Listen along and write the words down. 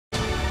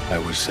I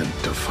was sent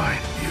to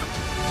find you.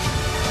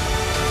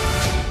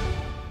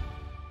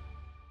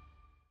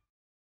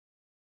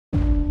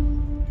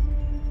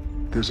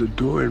 There's a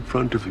door in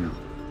front of you.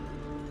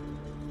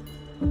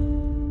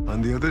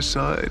 On the other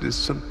side is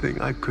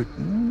something I could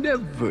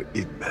never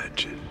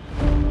imagine.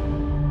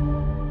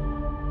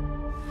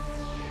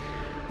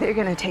 They're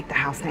gonna take the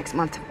house next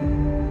month.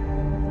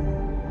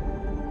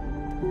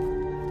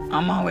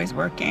 I'm always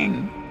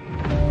working.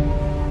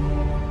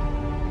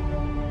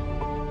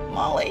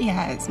 Molly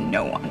has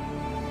no one.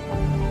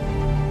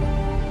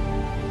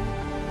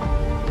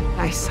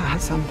 I saw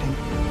something.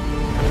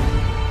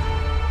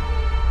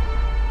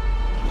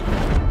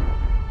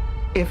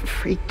 It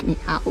freaked me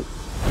out.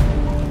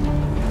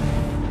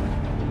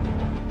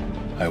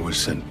 I was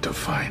sent to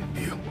find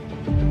you.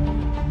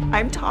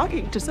 I'm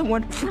talking to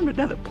someone from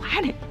another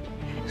planet.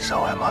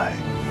 So am I.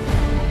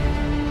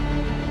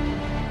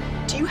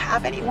 Do you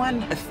have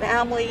anyone? A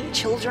family?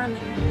 Children?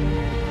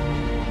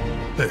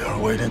 They are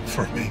waiting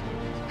for me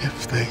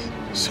if they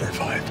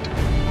survived.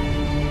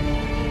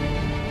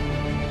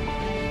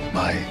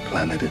 My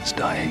planet is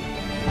dying.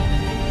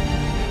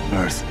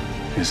 Earth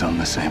is on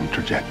the same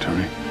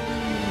trajectory.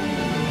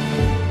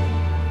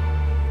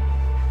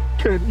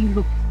 Can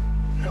you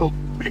help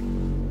me?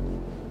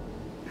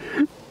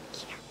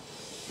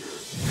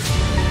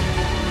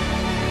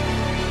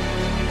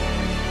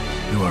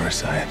 You are a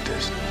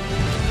scientist.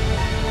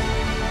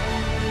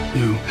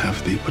 You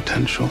have the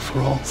potential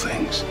for all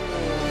things.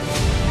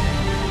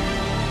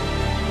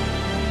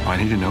 I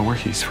need to know where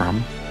he's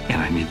from,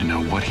 and I need to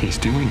know what he's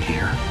doing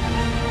here.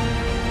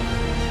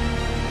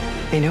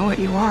 They know what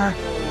you are.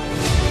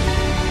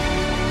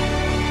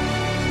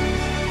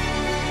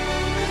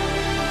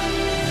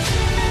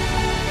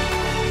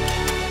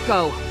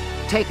 Go.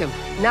 Take him.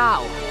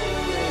 Now.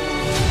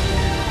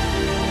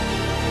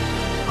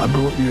 I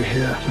brought you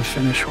here to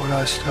finish what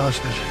I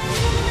started.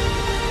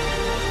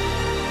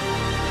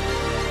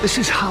 This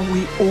is how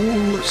we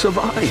all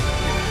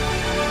survive.